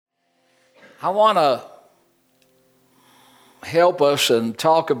I want to help us and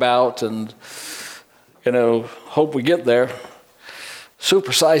talk about and, hope we get there,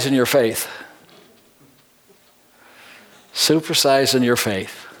 supersizing your faith. Supersizing your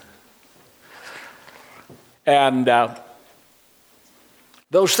faith. And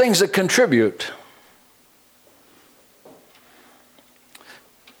those things that contribute,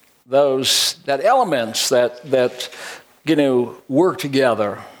 that elements that work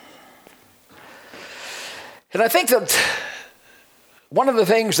together. And I think that one of the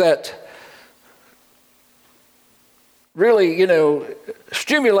things that really,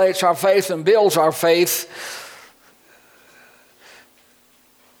 stimulates our faith and builds our faith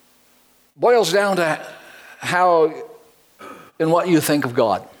boils down to how and what you think of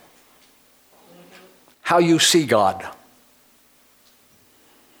God, how you see God.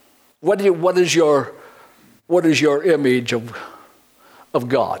 What is your image of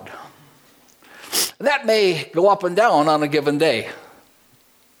God? That may go up and down on a given day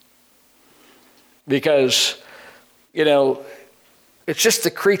because, it's just the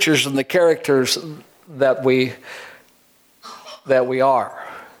creatures and the characters that we are.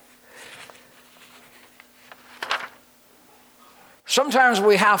 Sometimes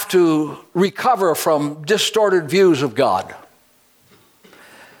we have to recover from distorted views of God.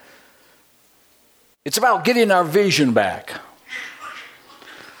 It's about getting our vision back.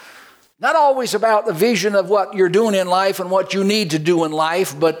 Not always about the vision of what you're doing in life and what you need to do in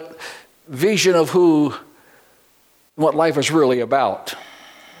life, but vision of what life is really about.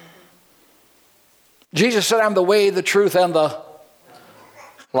 Jesus said, I'm the way, the truth, and the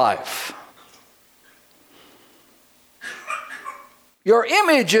life. Your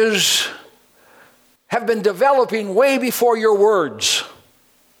images have been developing way before your words.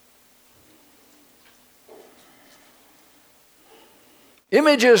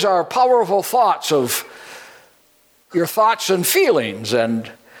 Images are powerful thoughts of your thoughts and feelings,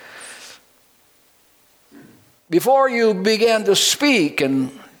 and before you began to speak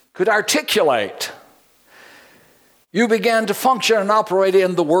and could articulate, you began to function and operate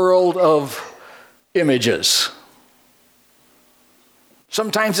in the world of images.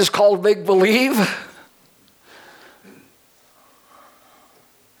 Sometimes it's called make-believe.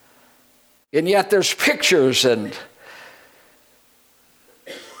 And yet there's pictures and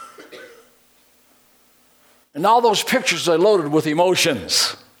all those pictures are loaded with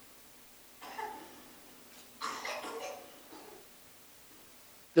emotions.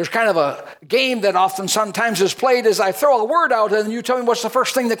 There's kind of a game that often sometimes is played as I throw a word out and you tell me what's the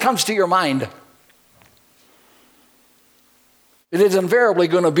first thing that comes to your mind. It is invariably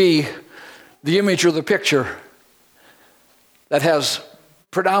going to be the image or the picture that has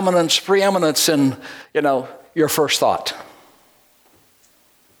preeminence in, your first thought.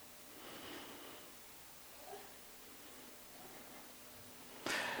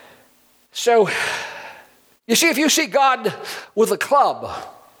 So, you see, if you see God with a club,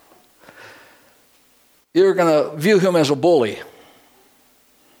 you're going to view him as a bully.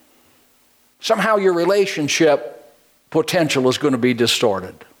 Somehow your relationship potential is going to be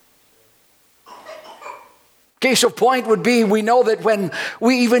distorted. Case of point would be, we know that when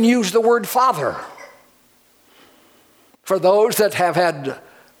we even use the word father, for those that have had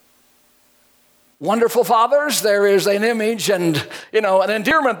wonderful fathers, there is an image and, an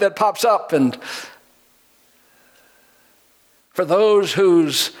endearment that pops up. And for those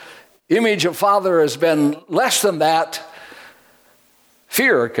whose image of father has been less than that,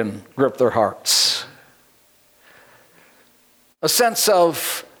 fear can grip their hearts. A sense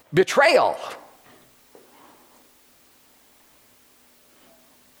of betrayal.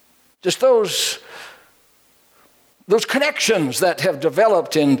 Just those connections that have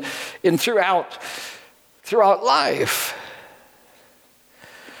developed in throughout life.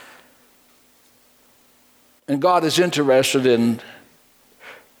 And God is interested in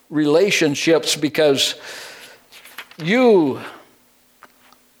relationships because you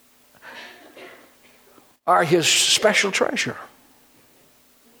are his special treasure.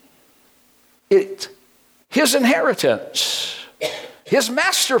 His inheritance, his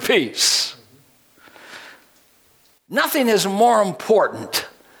masterpiece. Nothing is more important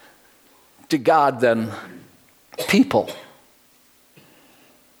to God than people.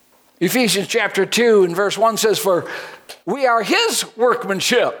 Ephesians chapter 2 and verse 1 says, for we are his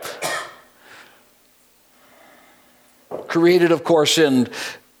workmanship. Created, of course, in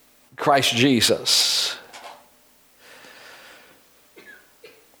Christ Jesus.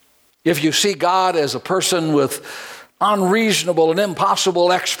 If you see God as a person with unreasonable and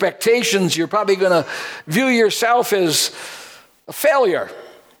impossible expectations, you're probably going to view yourself as a failure.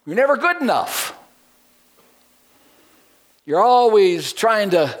 You're never good enough. You're always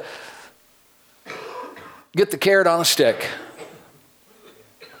trying to get the carrot on a stick.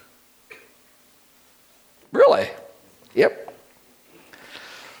 Really? Yep.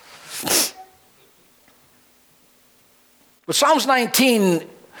 But Psalms 19,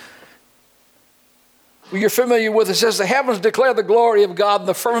 you're familiar with, it says, the heavens declare the glory of God, and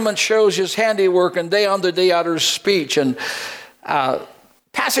the firmament shows his handiwork, and day unto day utters speech. And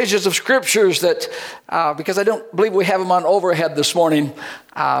passages of scriptures that, because I don't believe we have them on overhead this morning,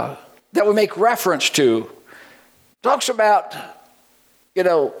 that we make reference to, talks about,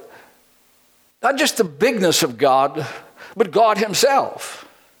 not just the bigness of God, but God himself.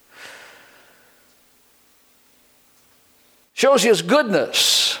 Shows his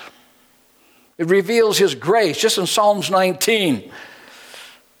goodness. It reveals his grace, just in Psalms 19.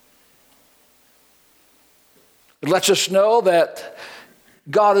 It lets us know that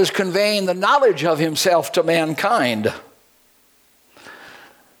God is conveying the knowledge of himself to mankind.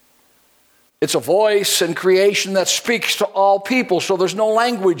 It's a voice in creation that speaks to all people, so there's no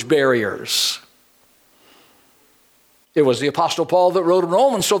language barriers. It was the Apostle Paul that wrote in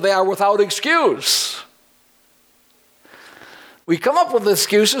Romans, so they are without excuse. We come up with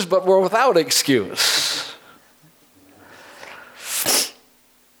excuses, but we're without excuse.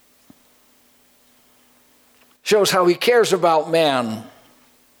 Shows how he cares about man.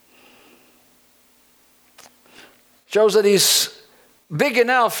 Shows that he's big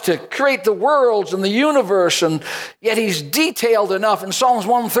enough to create the worlds and the universe, and yet he's detailed enough in Psalms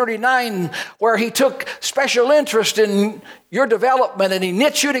 139 where he took special interest in your development and he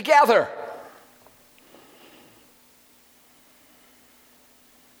knit you together.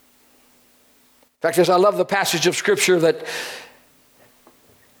 In fact, I love the passage of Scripture that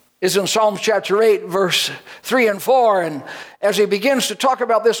is in Psalms chapter 8, verse 3 and 4. And as he begins to talk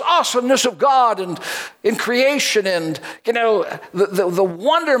about this awesomeness of God and in creation and, the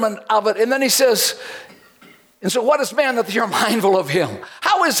wonderment of it. And then he says, and so what is man that you're mindful of him?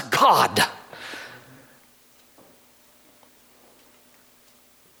 How is God?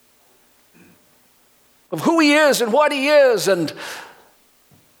 Of who he is and what he is and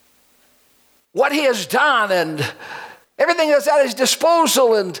what he has done and everything that's at his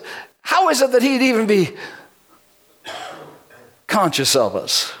disposal, and how is it that he'd even be conscious of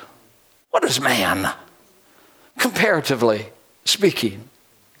us? What is man, comparatively speaking?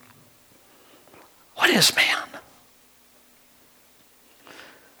 What is man?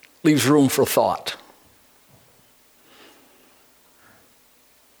 Leaves room for thought.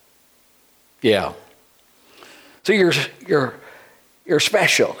 Yeah. So you're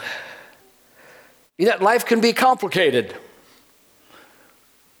special. Life can be complicated.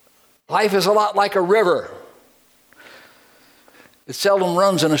 Life is a lot like a river. It seldom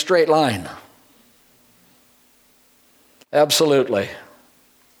runs in a straight line. Absolutely.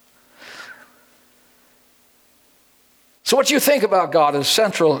 So what you think about God is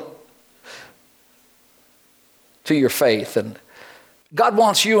central to your faith. And God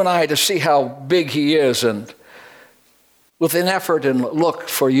wants you and I to see how big he is, and with an effort and look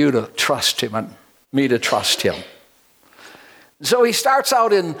for you to trust him and me to trust him. So he starts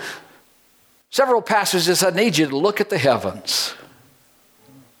out in several passages. I need you to look at the heavens.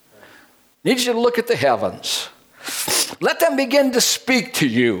 I need you to look at the heavens. Let them begin to speak to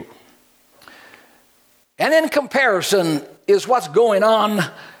you. And in comparison is what's going on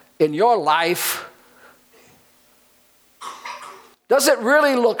in your life. Does it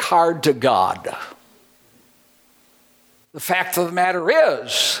really look hard to God? The fact of the matter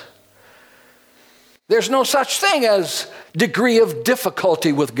is, there's no such thing as degree of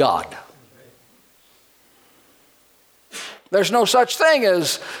difficulty with God. There's no such thing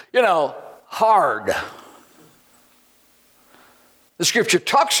as, hard. The scripture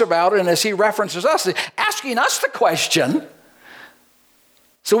talks about it, and as he references us, asking us the question,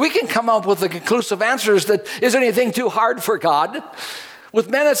 so we can come up with the conclusive answers that is anything too hard for God? With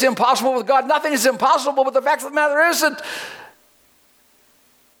men it's impossible, with God nothing is impossible, but the fact of the matter is that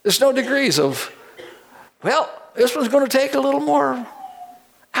there's no degrees of, this one's going to take a little more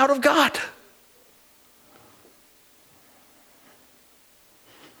out of God.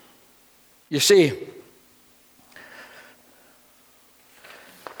 You see,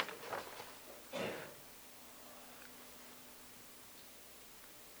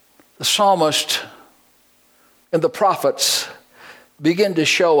 the psalmist and the prophets begin to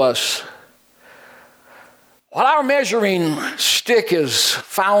show us, while our measuring stick is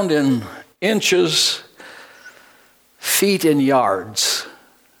found in inches, feet in yards,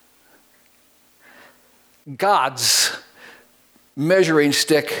 God's measuring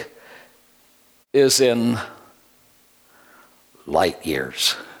stick is in light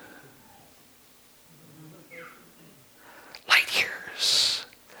years. Light years.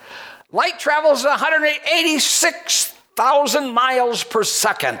 Light travels 186,000 miles per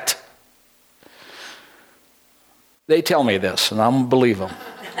second. They tell me this, and I'm going to believe them.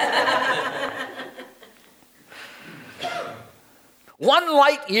 1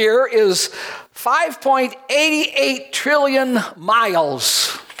 light year is 5.88 trillion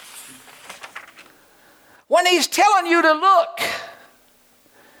miles. When he's telling you to look,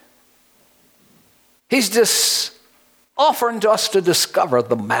 he's just offering to us to discover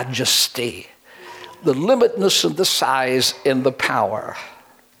the majesty, the limitless of the size and the power.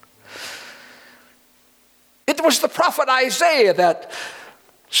 It was the prophet Isaiah that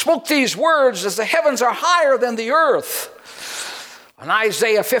spoke these words, as the heavens are higher than the earth. In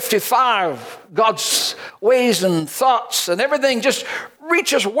Isaiah 55, God's ways and thoughts and everything just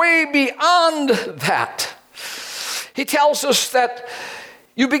reaches way beyond that. He tells us that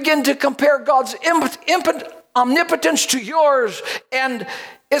you begin to compare God's omnipotence to yours, and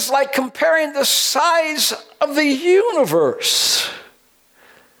it's like comparing the size of the universe.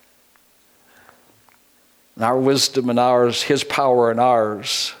 And our wisdom and ours, his power and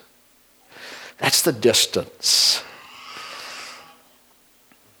ours, that's the distance.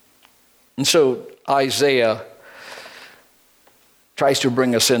 And so Isaiah tries to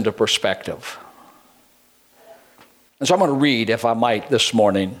bring us into perspective. And so I'm going to read, if I might, this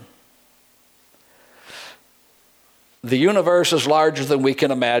morning. The universe is larger than we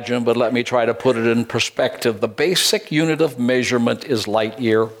can imagine, but let me try to put it in perspective. The basic unit of measurement is light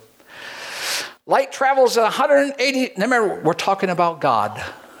year. Light travels at 180, remember, we're talking about God.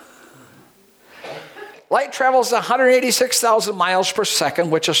 Light travels 186,000 miles per second,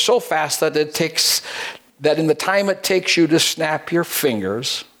 which is so fast that in the time it takes you to snap your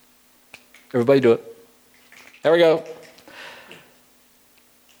fingers. Everybody do it. There we go.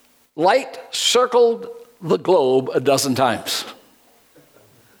 Light circled the globe 12 times.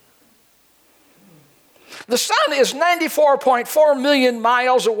 The sun is 94.4 million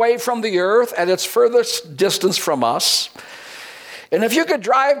miles away from the earth at its furthest distance from us. And if you could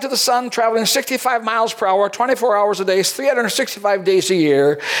drive to the sun traveling 65 miles per hour, 24 hours a day, 365 days a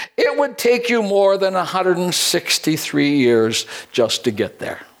year, it would take you more than 163 years just to get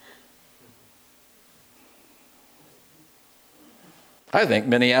there. I think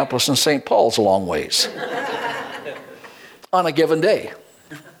Minneapolis and St. Paul's a long ways on a given day.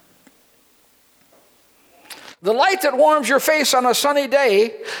 The light that warms your face on a sunny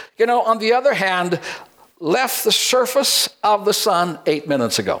day, on the other hand, left the surface of the sun 8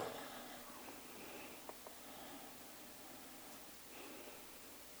 minutes ago.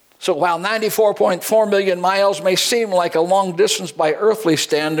 So while 94.4 million miles may seem like a long distance by earthly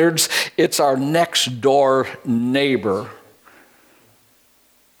standards, it's our next door neighbor,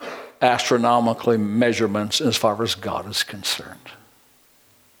 astronomically measurements as far as God is concerned.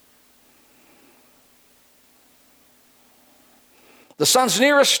 The sun's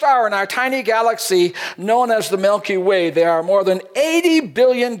nearest star in our tiny galaxy, known as the Milky Way, there are more than 80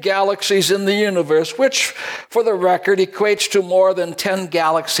 billion galaxies in the universe, which, for the record, equates to more than 10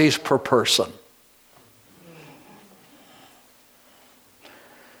 galaxies per person.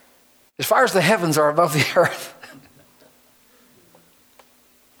 As far as the heavens are above the earth.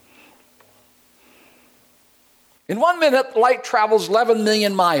 In 1 minute, light travels 11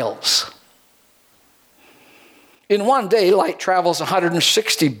 million miles. In 1 day, light travels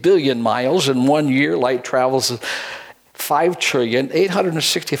 160 billion miles. In 1 year, light travels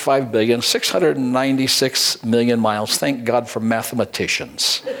 5,865,696,000,000 miles. Thank God for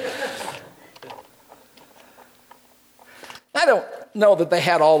mathematicians. I don't know that they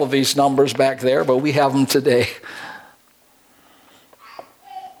had all of these numbers back there, but we have them today.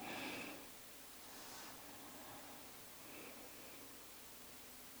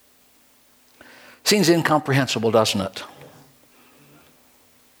 Seems incomprehensible, doesn't it?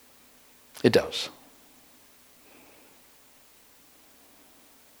 It does.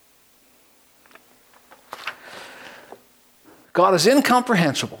 God is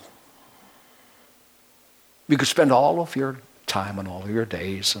incomprehensible. You could spend all of your time and all of your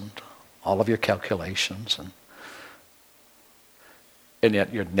days and all of your calculations, and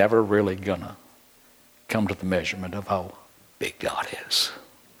yet you're never really going to come to the measurement of how big God is.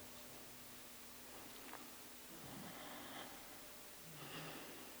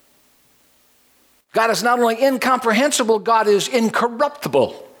 God is not only incomprehensible, God is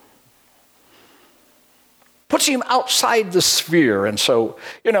incorruptible. Puts him outside the sphere. And so,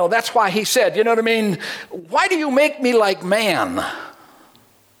 that's why he said, you know what I mean? Why do you make me like man?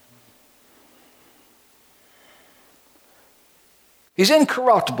 He's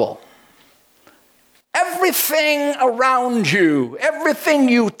incorruptible. Everything around you, everything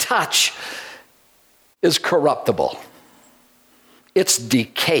you touch is corruptible. It's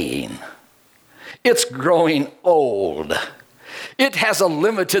decaying. It's growing old. It has a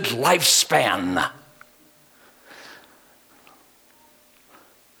limited lifespan.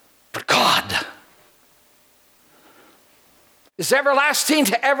 But God is everlasting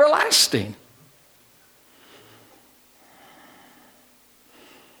to everlasting.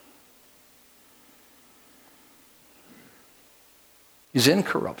 He's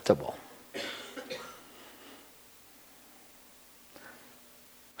incorruptible.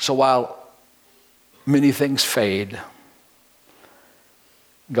 So while many things fade,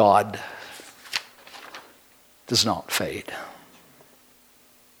 God does not fade.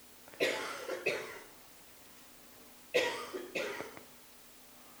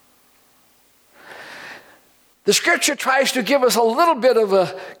 The scripture tries to give us a little bit of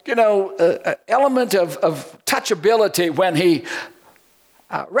a element of touchability when he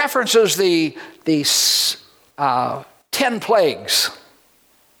references the 10 plagues.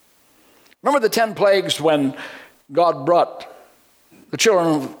 Remember the 10 plagues when God brought the children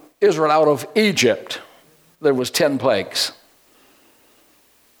of Israel out of Egypt? There was 10 plagues.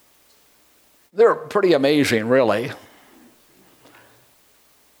 They're pretty amazing, really.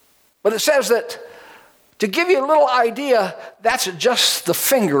 But it says that, to give you a little idea, that's just the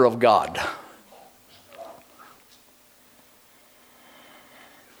finger of God.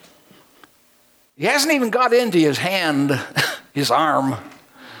 He hasn't even got into his hand, his arm,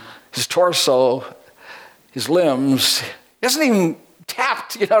 his torso, his limbs. He hasn't even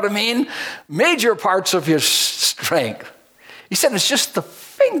tapped, major parts of his strength. He said it's just the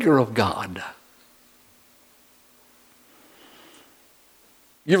finger of God.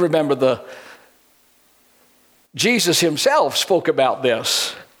 You remember Jesus himself spoke about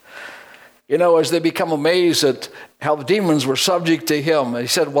this. As they become amazed at how the demons were subject to him. He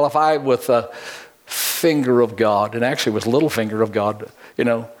said, well, if I with the finger of God, and actually with little finger of God,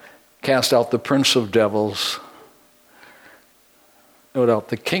 cast out the prince of devils, no doubt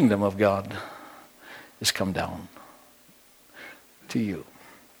the kingdom of God is come down to you.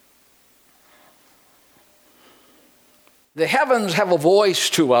 The heavens have a voice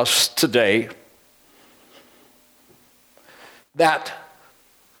to us today that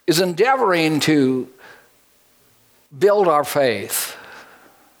is endeavoring to build our faith,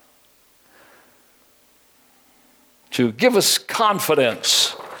 to give us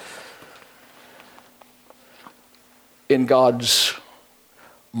confidence in God's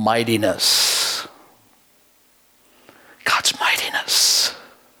mightiness. God's mightiness.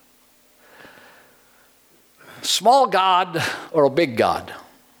 Small God or a big God?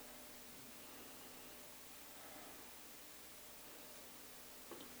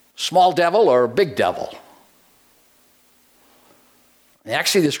 Small devil or big devil?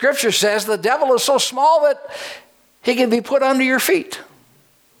 Actually, the scripture says the devil is so small that he can be put under your feet.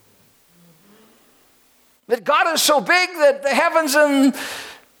 That God is so big that the heavens and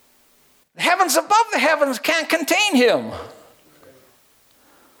the heavens above the heavens can't contain him.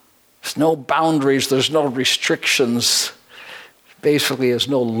 There's no boundaries, there's no restrictions. Basically, there's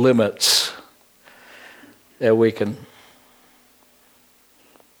no limits that we can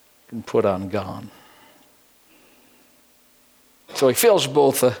put on God. So he fills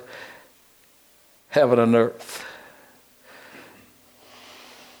both the heaven and earth.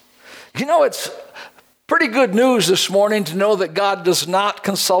 It's pretty good news this morning to know that God does not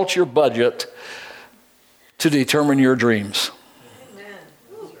consult your budget to determine your dreams.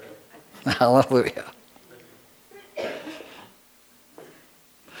 Amen. Hallelujah.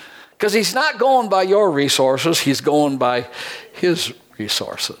 Because he's not going by your resources, he's going by his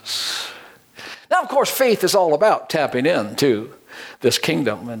resources. Now, of course, faith is all about tapping into this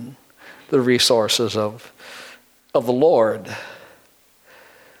kingdom and the resources of the Lord.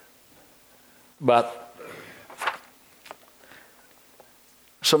 But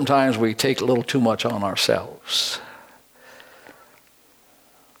sometimes we take a little too much on ourselves.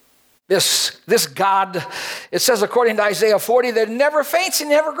 This God, it says according to Isaiah 40, that never faints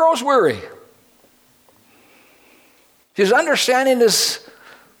and never grows weary. His understanding is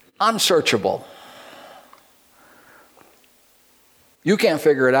unsearchable. You can't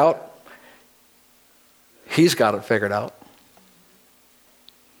figure it out. He's got it figured out.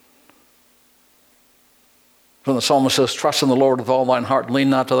 When the psalmist says, trust in the Lord with all thine heart, and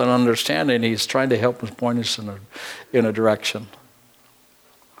lean not to thine understanding, he's trying to help us point us in a direction.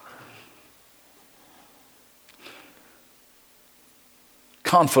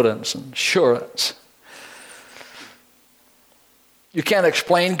 Confidence and assurance. You can't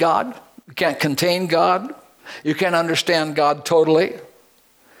explain God. You can't contain God. You can't understand God totally.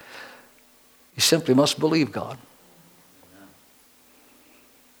 You simply must believe God.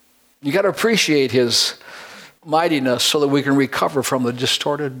 You got to appreciate his mightiness so that we can recover from the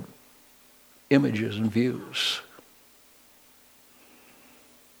distorted images and views.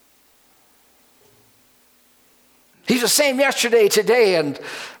 He's the same yesterday, today, and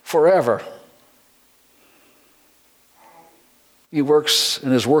forever. He works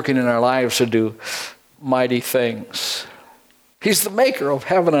and is working in our lives to do mighty things. He's the maker of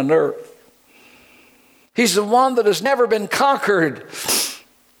heaven and earth. He's the one that has never been conquered.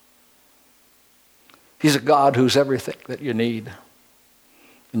 He's a God who's everything that you need.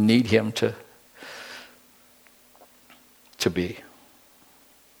 You need him to be.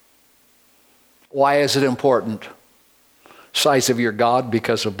 Why is it important? Size of your God,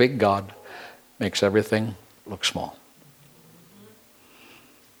 because a big God makes everything look small.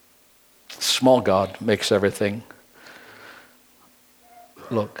 Small God makes everything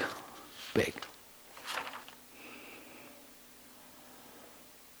look big.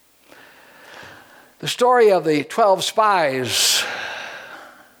 The story of the 12 spies,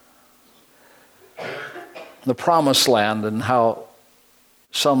 the promised land, and how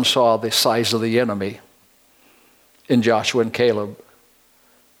some saw the size of the enemy, and Joshua and Caleb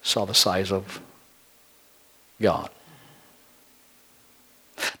saw the size of God.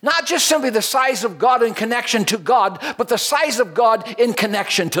 Not just simply the size of God in connection to God, but the size of God in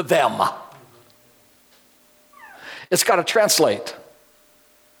connection to them. It's got to translate.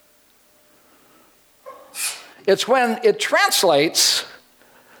 It's when it translates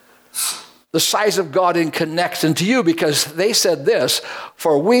the size of God in connection to you, because they said this,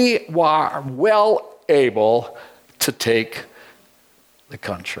 for we are well able to take the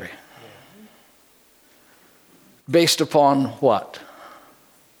country. Based upon what?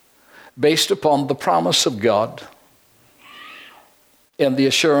 Based upon the promise of God and the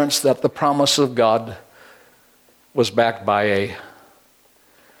assurance that the promise of God was backed by a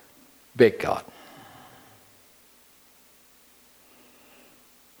big God.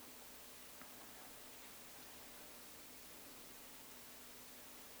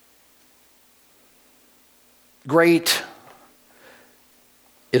 Great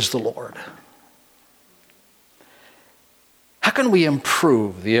is the Lord. How can we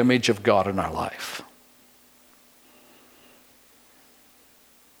improve the image of God in our life?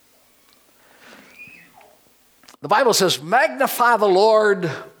 The Bible says, magnify the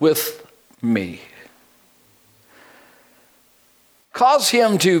Lord with me. Cause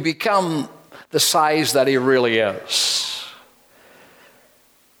him to become the size that he really is.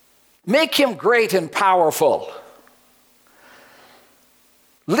 Make him great and powerful.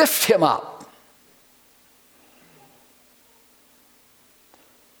 Lift him up.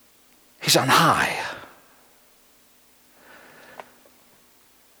 He's on high.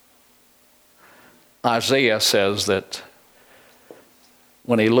 Isaiah says that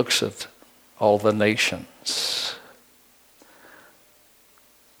when he looks at all the nations,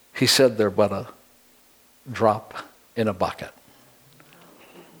 he said they're but a drop in a bucket.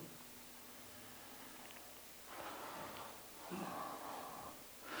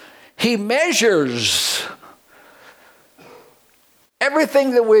 He measures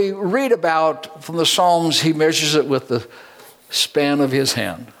everything that we read about from the Psalms. He measures it with the span of his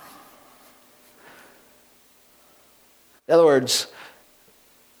hand. In other words,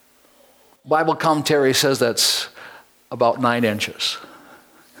 Bible commentary says that's about 9 inches.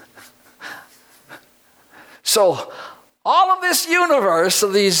 So all of this universe,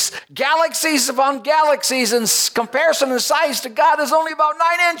 of these galaxies upon galaxies, in comparison in size to God, is only about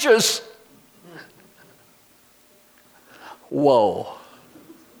 9 inches. Whoa.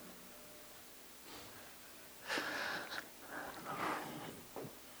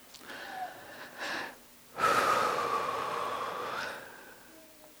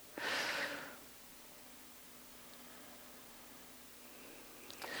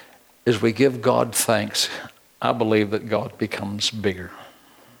 As we give God thanks, I believe that God becomes bigger,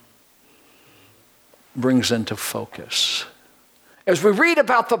 brings into focus. As we read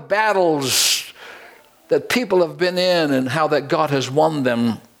about the battles that people have been in and how that God has won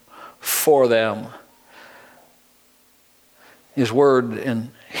them for them, his word, and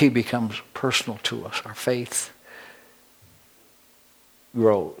he becomes personal to us. Our faith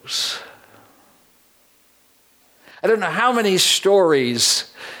grows. I don't know how many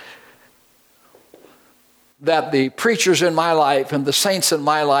stories that the preachers in my life and the saints in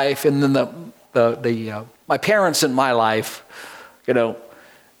my life and then my parents in my life,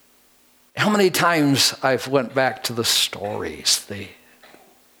 how many times I've went back to the stories they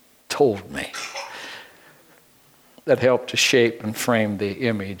told me that helped to shape and frame the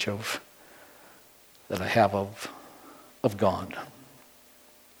image that I have of God.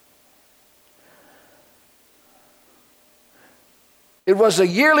 It was a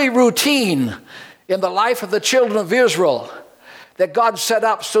yearly routine in the life of the children of Israel that God set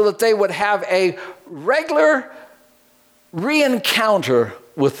up so that they would have a regular re-encounter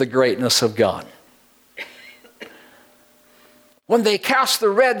with the greatness of God. When they cast the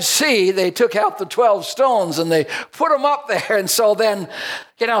Red Sea, they took out the 12 stones and they put them up there. And so then,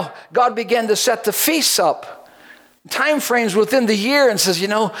 God began to set the feasts up, time frames within the year, and says,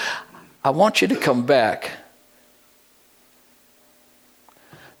 I want you to come back,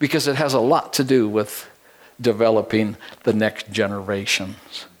 because it has a lot to do with developing the next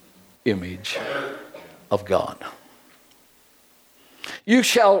generation's image of God. You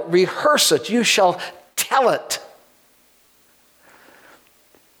shall rehearse it. You shall tell it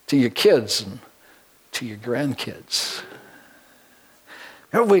to your kids and to your grandkids.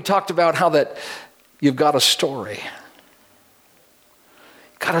 Remember we talked about how that you've got a story.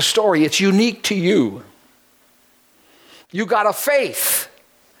 You've got a story. It's unique to you. You got a faith.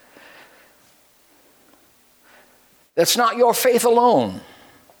 That's not your faith alone.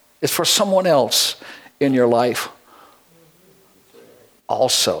 It's for someone else in your life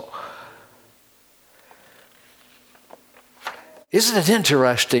also. Isn't it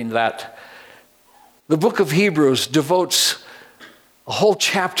interesting that the book of Hebrews devotes a whole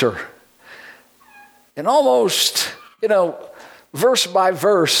chapter and almost, verse by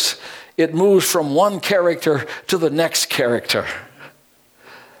verse, it moves from one character to the next character.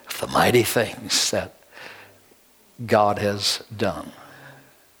 The mighty things that God has done.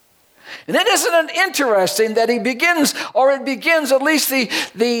 And isn't it interesting that it begins, at least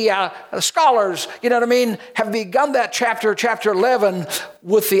the scholars, have begun that chapter 11,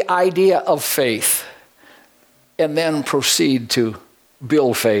 with the idea of faith, and then proceed to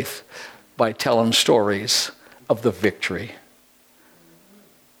build faith by telling stories of the victory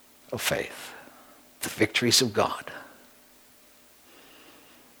of faith, the victories of God.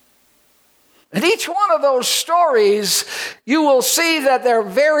 And each one of those stories, you will see that they're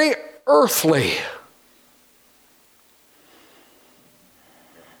very earthly.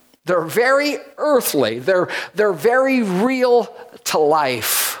 They're very earthly. They're very real to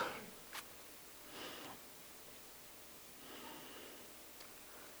life.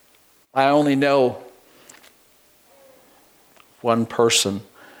 I only know one person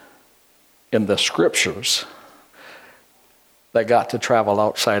in the scriptures that got to travel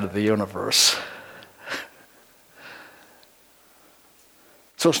outside of the universe.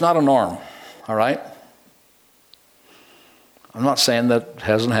 So it's not a norm, all right? I'm not saying that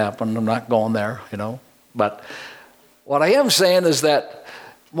hasn't happened. I'm not going there, But what I am saying is that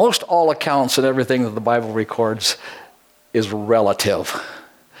most all accounts and everything that the Bible records is relative.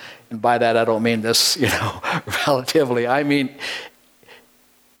 And by that I don't mean this, relatively. I mean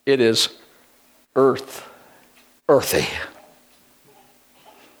it is earthy.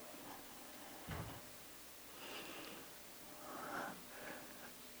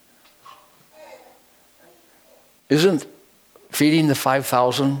 Isn't feeding the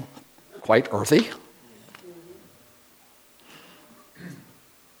 5,000 quite earthy?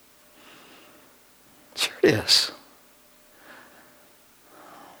 Sure it is.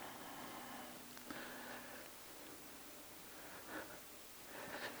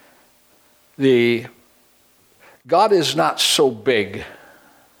 God is not so big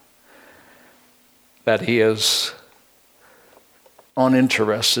that he is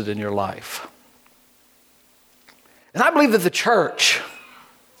uninterested in your life. And I believe that the church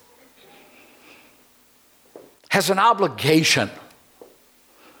has an obligation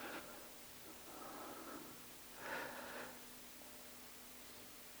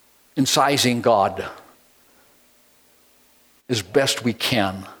in sizing God as best we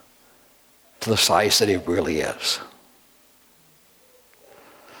can to the size that he really is.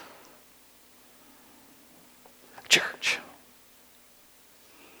 Church.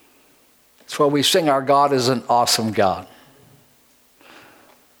 That's why we sing our God is an awesome God.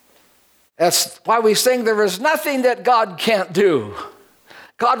 That's why we sing there is nothing that God can't do.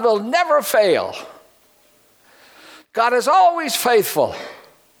 God will never fail. God is always faithful.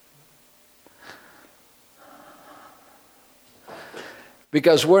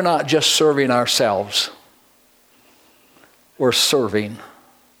 Because we're not just serving ourselves. we're serving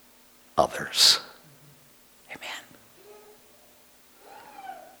others. Amen.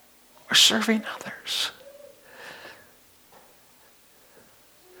 We're serving others.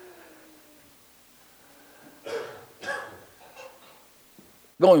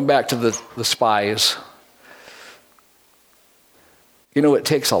 Going back to the spies, you know, it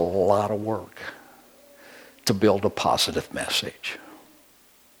takes a lot of work to build a positive message.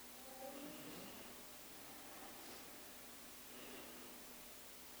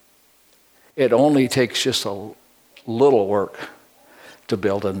 It only takes just a little work to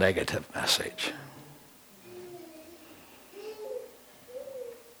build a negative message.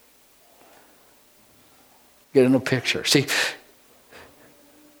 Get in a picture. See,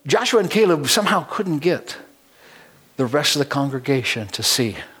 Joshua and Caleb somehow couldn't get the rest of the congregation to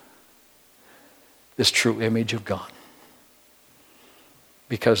see this true image of God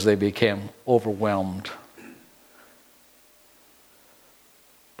because they became overwhelmed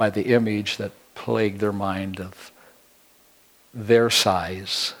by the image that plagued their mind of their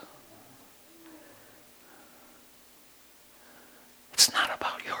size. It's not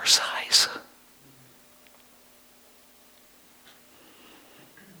about your size.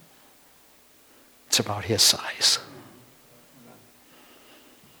 It's about his size.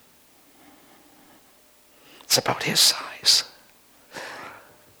 It's about his size.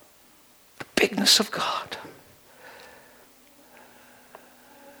 The bigness of God.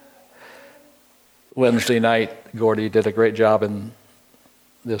 Wednesday night, Gordy did a great job in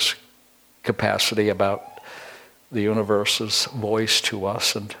this capacity about the universe's voice to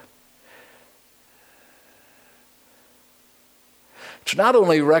us. And it's not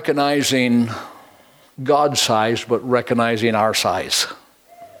only recognizing God's size, but recognizing our size.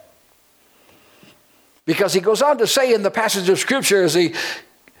 Because he goes on to say in the passage of Scripture as he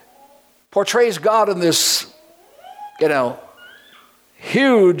portrays God in this,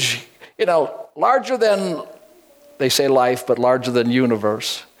 huge, larger than, they say life, but larger than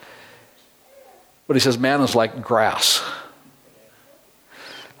universe. But he says man is like grass.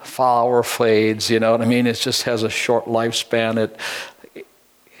 Flower fades, you know what I mean? It just has a short lifespan.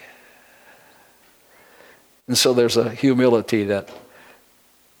 And so there's a humility that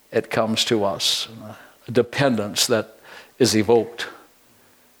it comes to us, a dependence that is evoked.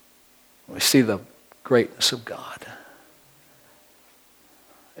 We see the greatness of God.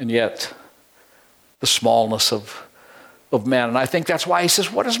 And yet, the smallness of man. And I think that's why he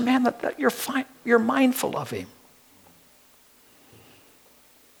says, what is man that you're mindful of him?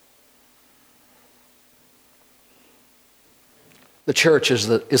 The church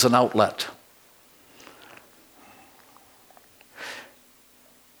is an outlet.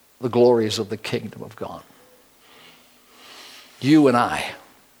 The glories of the kingdom of God. You and I.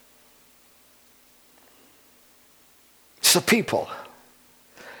 It's the people.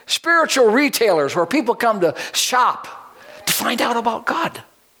 Spiritual retailers where people come to shop to find out about God.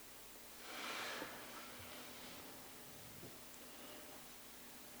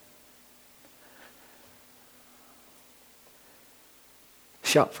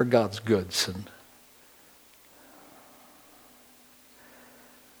 Shop for God's goods. And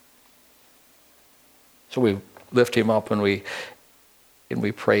so we lift him up and we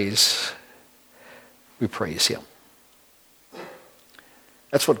praise him.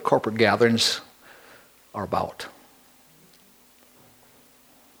 That's what corporate gatherings are about.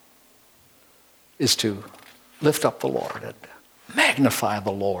 Is to lift up the Lord and magnify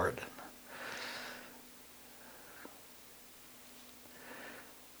the Lord.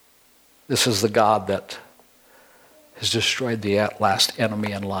 This is the God that has destroyed the last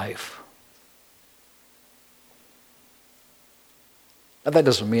enemy in life. Now that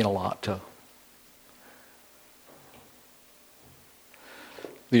doesn't mean a lot to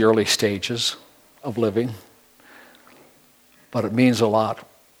the early stages of living, but it means a lot in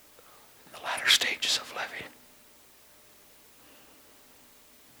the latter stages of living.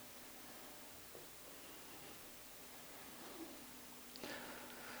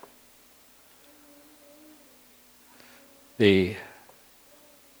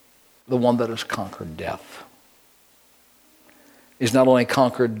 The one that has conquered death. He's not only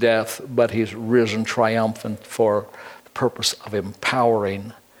conquered death, but he's risen triumphant for the purpose of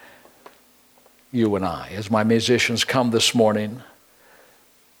empowering you and I. As my musicians come this morning,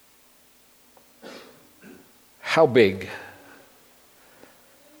 how big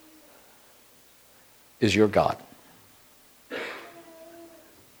is your God?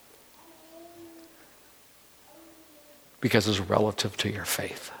 Because it's relative to your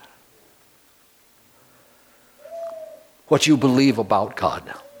faith. What you believe about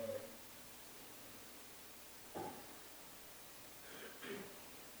God.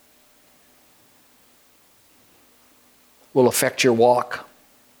 will affect your walk,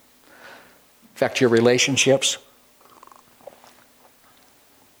 affect your relationships.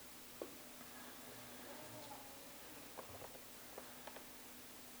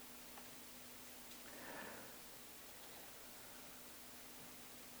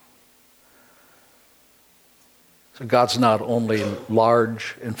 So God's not only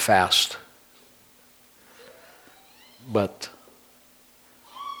large and fast, but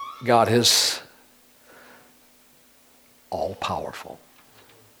God is all-powerful.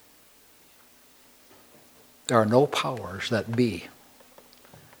 There are no powers that be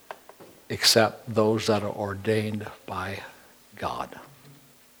except those that are ordained by God.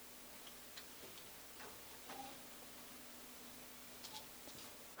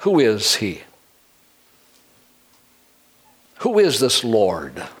 Who is he? Who is this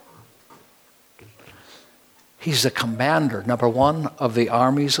Lord? He's the commander, number one, of the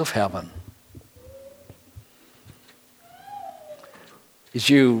armies of heaven. As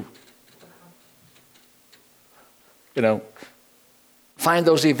you find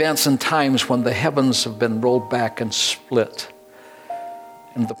those events and times when the heavens have been rolled back and split,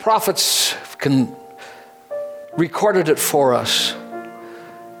 and the prophets recorded it for us,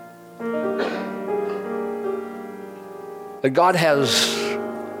 that God has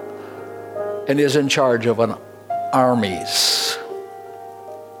and is in charge of an armies.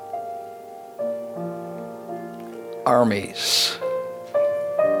 Armies.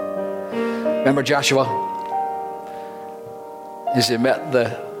 Remember Joshua? As he met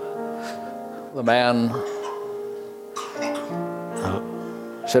the man,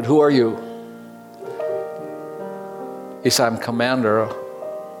 said, "Who are you?" He said, "I'm commander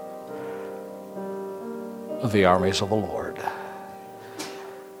of the armies of the Lord."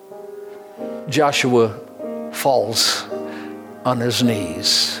 Joshua falls on his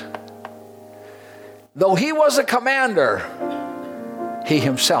knees. Though he was a commander, he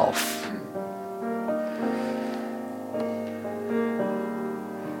himself,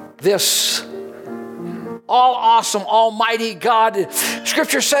 this all-awesome, almighty God,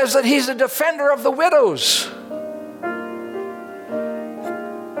 Scripture says that he's a defender of the widows.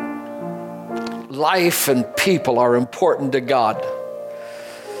 Life and people are important to God.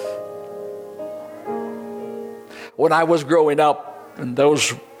 When I was growing up, and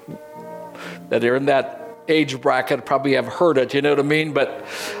those that are in that age bracket probably have heard it, you know what I mean? But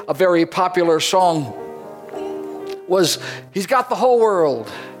a very popular song was, "He's got the whole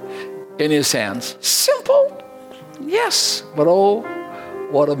world in his hands." Simple, yes, but oh,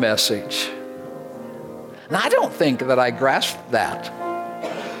 what a message. And I don't think that I grasped that,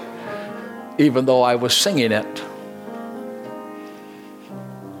 even though I was singing it.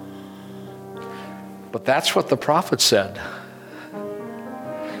 But that's what the prophet said.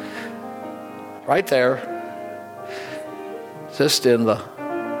 Right there, just in the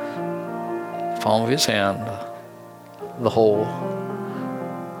palm of his hand, the whole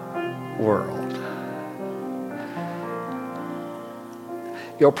world.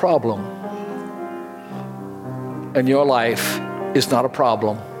 Your problem and your life is not a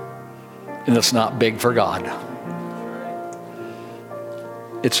problem, and it's not big for God.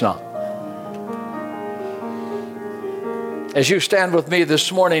 It's not. As you stand with me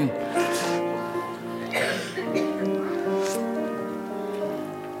this morning,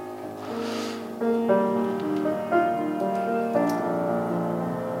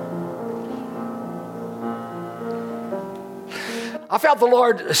 I felt the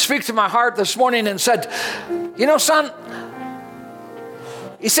Lord speak to my heart this morning and said, "You know, son,"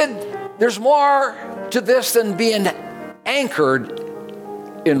 he said, "there's more to this than being anchored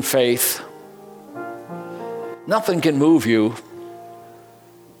in faith. Nothing can move you.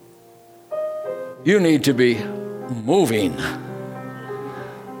 You need to be moving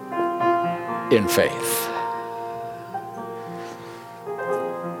in faith."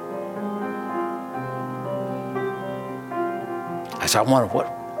 I said, what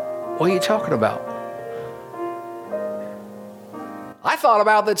are you talking about? I thought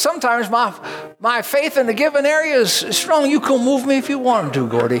about that sometimes my faith in a given area is strong. You can move me if you want to,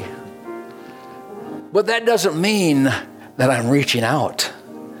 Gordy. But that doesn't mean that I'm reaching out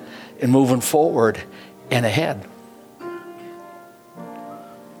and moving forward and ahead.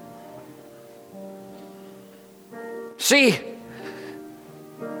 See,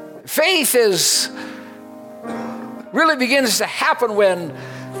 faith really begins to happen when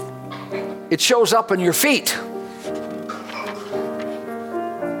it shows up in your feet.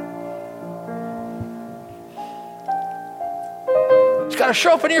 It's got to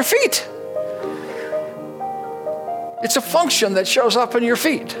show up in your feet. It's a function that shows up in your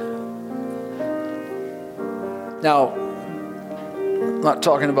feet. Now, I'm not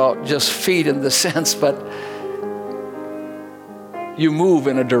talking about just feet in the sense, but you move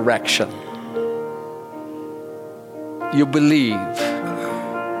in a direction. You believe.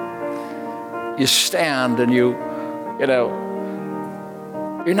 You stand and you're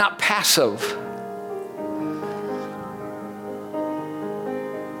not passive.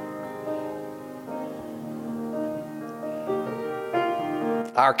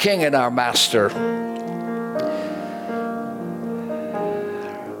 Our King and our Master,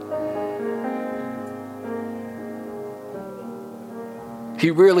 He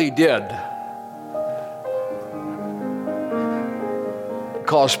really did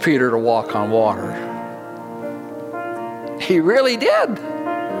cause Peter to walk on water. He really did.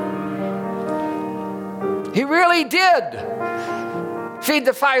 He really did feed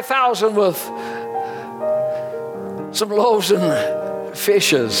the 5,000 with some loaves and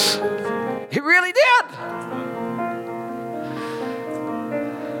fishes. He really did.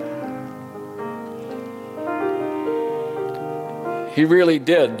 He really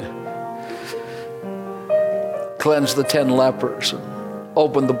did cleanse the 10 lepers and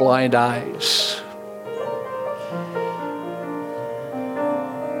open the blind eyes.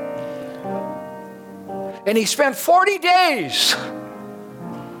 And he spent 40 days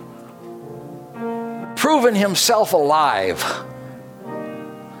proving himself alive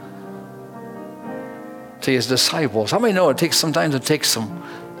to his disciples. How many know sometimes it takes some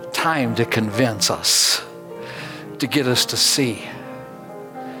time to convince us, to get us to see?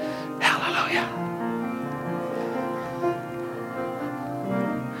 Hallelujah.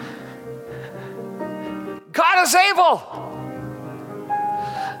 God is able.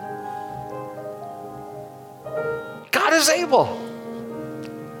 God is able.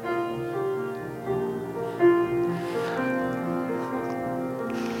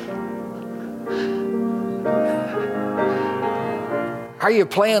 Are you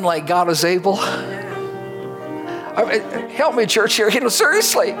playing like God is able? Help me, church, here.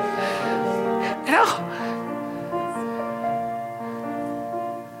 Seriously.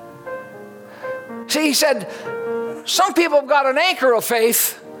 See, he said, some people have got an anchor of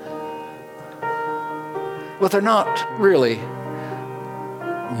faith, but they're not really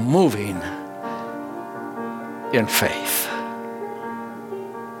moving in faith.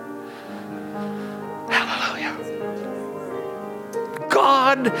 Hallelujah.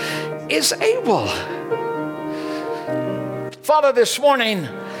 God is able. Father, this morning,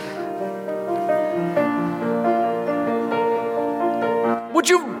 would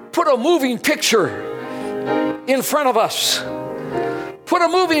you put a moving picture in front of us? Put a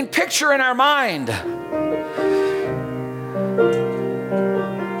moving picture in our mind.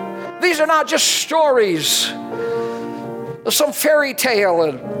 These are not just stories of some fairy tale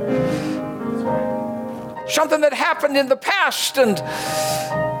and something that happened in the past and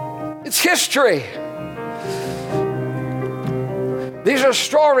it's history. These are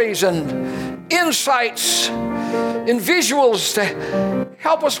stories and insights and visuals to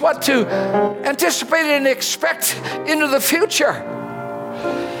help us what to anticipate and expect into the future.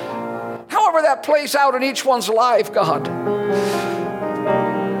 However that plays out in each one's life, God.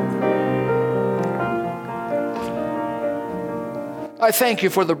 I thank you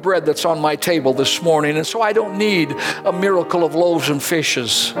for the bread that's on my table this morning, and so I don't need a miracle of loaves and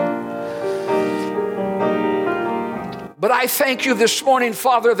fishes. But I thank you this morning,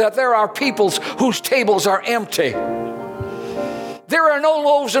 Father, that there are peoples whose tables are empty. There are no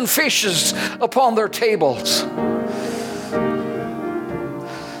loaves and fishes upon their tables.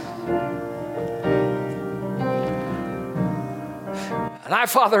 And I,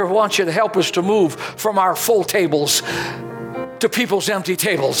 Father, want you to help us to move from our full tables to people's empty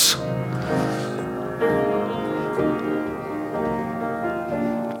tables.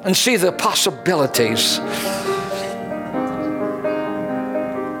 And see the possibilities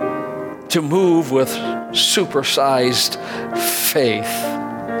to move with supersized faith.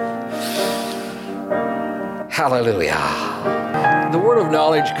 Hallelujah. The word of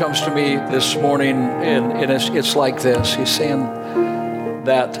knowledge comes to me this morning, and it's like this. He's saying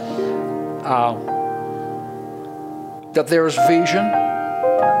that there's vision,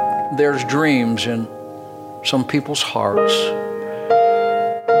 there's dreams in some people's hearts,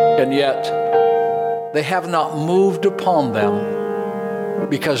 and yet they have not moved upon them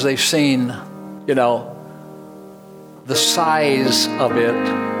because they've seen, the size of it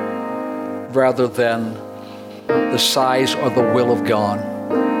rather than the size or the will of God.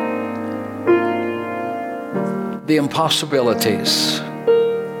 The impossibilities.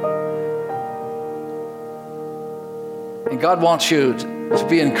 And God wants you to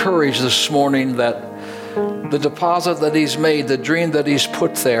be encouraged this morning that the deposit that He's made, the dream that He's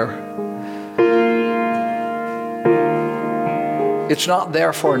put there, it's not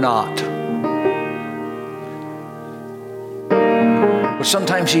there for naught. But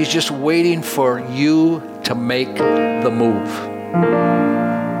sometimes He's just waiting for you to make the move.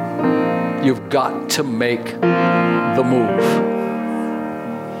 You've got to make the move.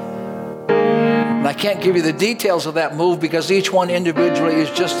 And I can't give you the details of that move because each one individually is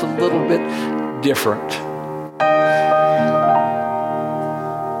just a little bit different.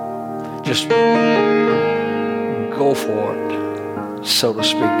 Just go for it, so to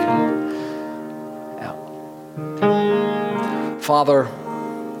speak. Yeah. Father,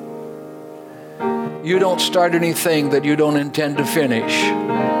 you don't start anything that you don't intend to finish.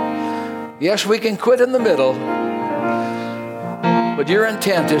 Yes, we can quit in the middle, but your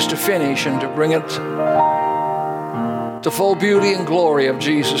intent is to finish and to bring it to full beauty and glory of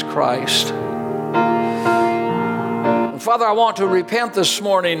Jesus Christ. And Father, I want to repent this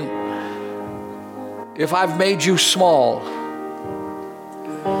morning if I've made you small.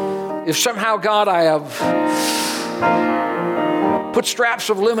 If somehow, God, I have put straps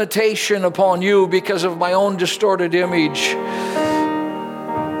of limitation upon you because of my own distorted image,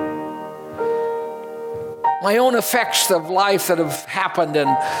 my own effects of life that have happened, and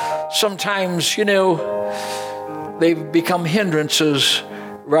sometimes, they've become hindrances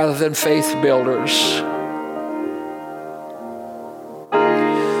rather than faith builders.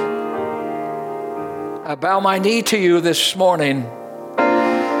 I bow my knee to you this morning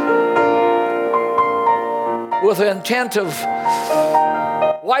with the intent of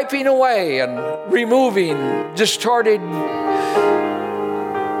wiping away and removing distorted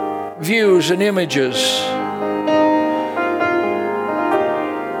views and images,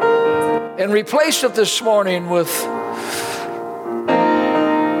 and replace it this morning with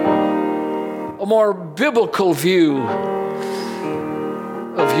a more biblical view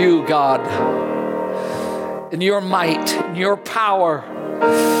of you, God, and your might, and your power,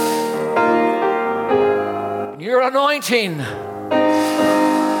 and your anointing.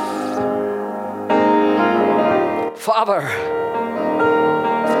 Father,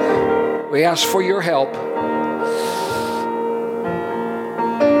 we ask for your help.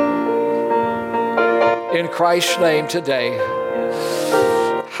 In Christ's name today.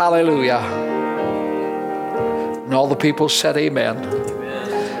 Hallelujah. And all the people said amen.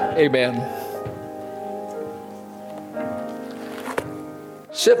 Amen. Amen.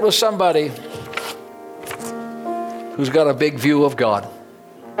 Sit with somebody who's got a big view of God.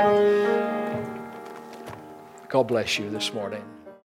 God bless you this morning.